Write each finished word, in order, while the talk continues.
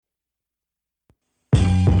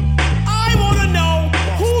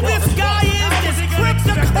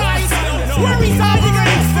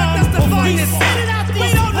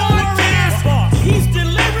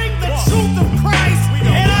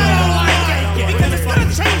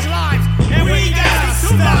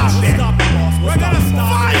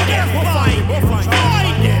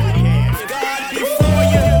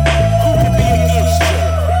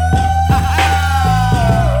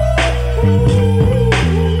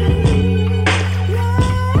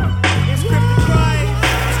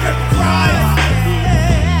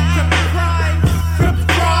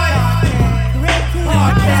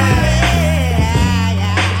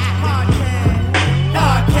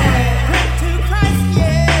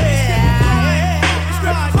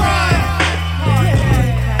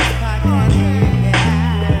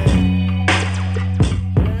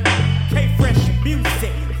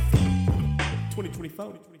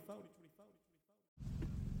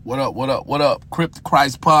What up, what up, what up? Crypt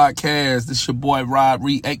Christ Podcast. This your boy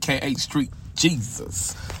Rodri, a.k.a. Street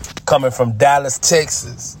Jesus. Coming from Dallas,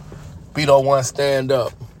 Texas. Beto One Stand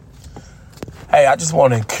Up. Hey, I just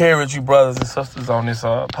want to encourage you brothers and sisters on this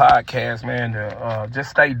podcast, man, to just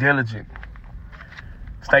stay diligent.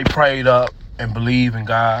 Stay prayed up and believe in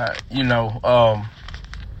God. You know,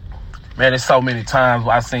 man, there's so many times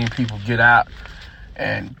where I've seen people get out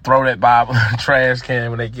and throw that Bible in the trash can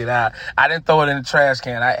when they get out. I didn't throw it in the trash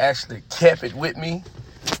can. I actually kept it with me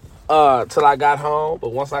till I got home.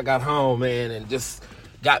 But once I got home, man, and just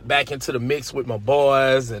got back into the mix with my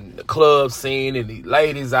boys and the club scene and the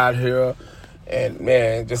ladies out here, and,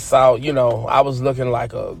 man, just saw, you know, I was looking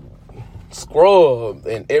like a scrub,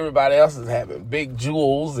 and everybody else is having big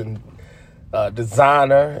jewels and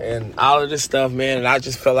designer and all of this stuff, man, and I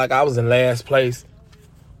just felt like I was in last place.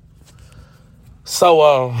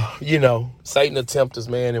 So, you know, Satan will tempt us,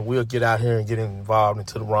 man, and we'll get out here and get involved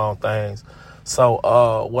into the wrong things.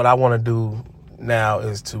 So, what I want to do now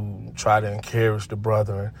is to try to encourage the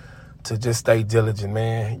brethren to just stay diligent,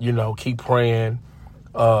 man. You know, keep praying,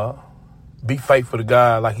 be faithful to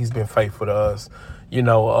God like he's been faithful to us. You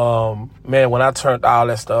know, man, when I turned all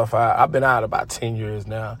that stuff, I've been out about 10 years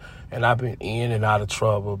now, and I've been in and out of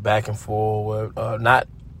trouble, back and forward, not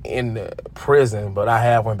in the prison, but I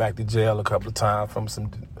have went back to jail a couple of times from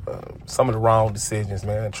some of the wrong decisions,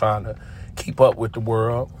 man, trying to keep up with the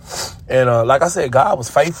world. And like I said, God was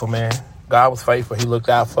faithful, man. God was faithful. He looked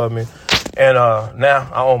out for me. And now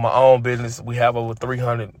I own my own business. We have over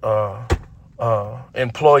 300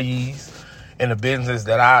 employees in the business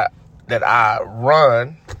that I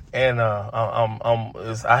run. And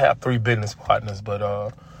I have 3 business partners, but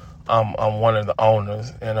I'm one of the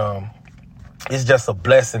owners. And it's just a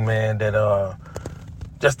blessing, man, that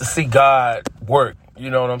just to see God work,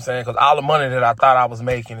 you know what I'm saying? Because all the money that I thought I was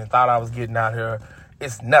making and thought I was getting out here,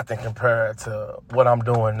 it's nothing compared to what I'm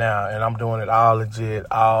doing now. And I'm doing it all legit,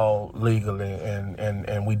 all legally,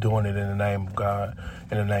 and we doing it in the name of God,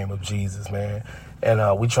 in the name of Jesus, man.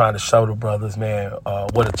 And we trying to show the brothers, man,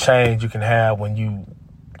 what a change you can have when you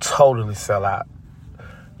totally sell out.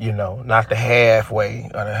 You know, not the halfway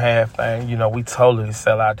or the half thing. You know, we totally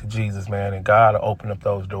sell out to Jesus, man, and God will open up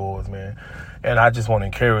those doors, man. And I just want to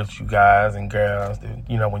encourage you guys and girls that,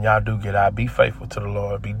 you know, when y'all do get out, be faithful to the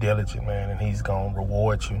Lord, be diligent, man, and he's going to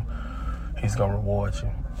reward you. He's going to reward you.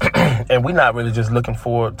 And we're not really just looking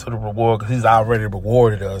forward to the reward because he's already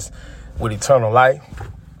rewarded us with eternal life.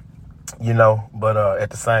 You know, but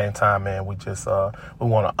at the same time, man, we just we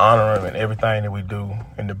want to honor him in everything that we do,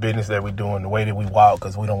 in the business that we do, in the way that we walk,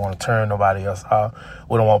 because we don't want to turn nobody else out.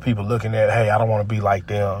 We don't want people looking at, hey, I don't want to be like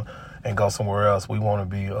them and go somewhere else. We want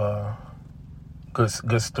to be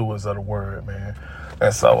good stewards of the word, man.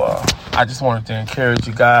 And so I just wanted to encourage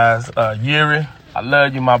you guys. Yuri, I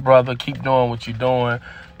love you, my brother. Keep doing what you're doing.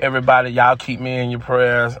 Everybody, y'all keep me in your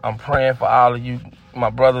prayers. I'm praying for all of you,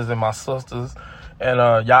 my brothers and my sisters. And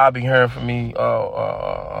y'all be hearing from me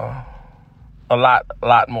a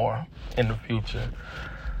lot more in the future.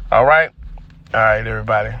 All right,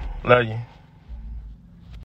 everybody. Love you.